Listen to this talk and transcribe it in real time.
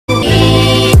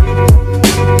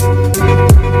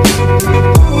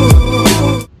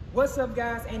up,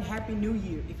 guys, and happy new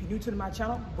year. If you're new to my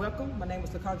channel, welcome. My name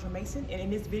is Mason, and in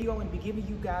this video I'm going to be giving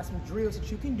you guys some drills that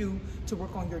you can do to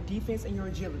work on your defense and your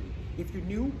agility. If you're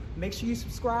new, make sure you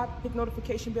subscribe, hit the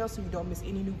notification bell so you don't miss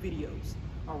any new videos.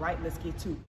 All right, let's get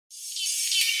to it.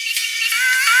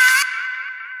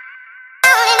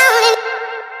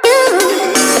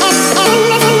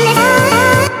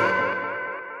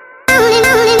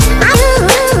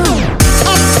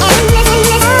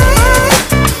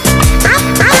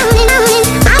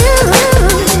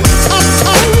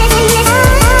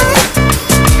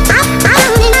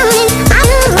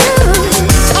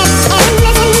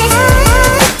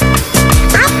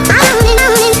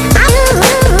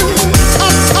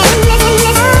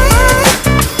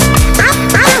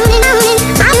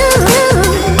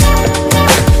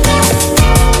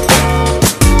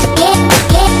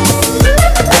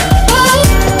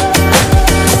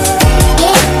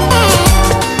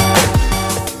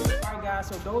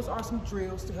 So those are some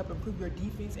drills to help improve your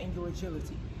defense and your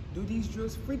agility. Do these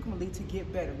drills frequently to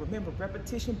get better. Remember,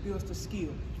 repetition builds the skill.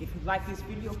 If you like this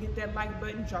video, hit that like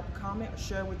button, drop a comment, or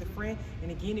share it with a friend.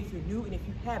 And again, if you're new and if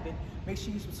you haven't, make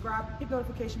sure you subscribe, hit the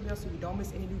notification bell so you don't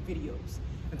miss any new videos.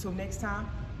 Until next time,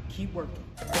 keep working.